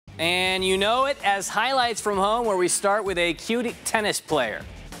And you know it as highlights from home, where we start with a cute tennis player.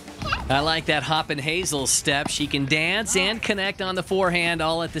 I like that Hoppin' Hazel step. She can dance and connect on the forehand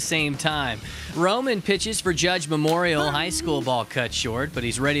all at the same time. Roman pitches for Judge Memorial. High school ball cut short, but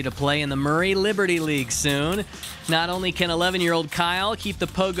he's ready to play in the Murray Liberty League soon. Not only can 11-year-old Kyle keep the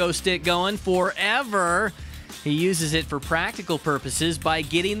Pogo Stick going forever, he uses it for practical purposes by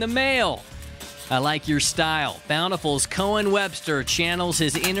getting the mail. I like your style. Bountiful's Cohen Webster channels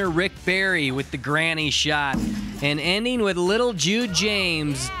his inner Rick Barry with the granny shot. And ending with little Jude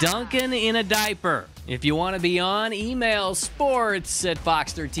James dunking in a diaper. If you want to be on, email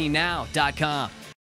sports@fox13now.com.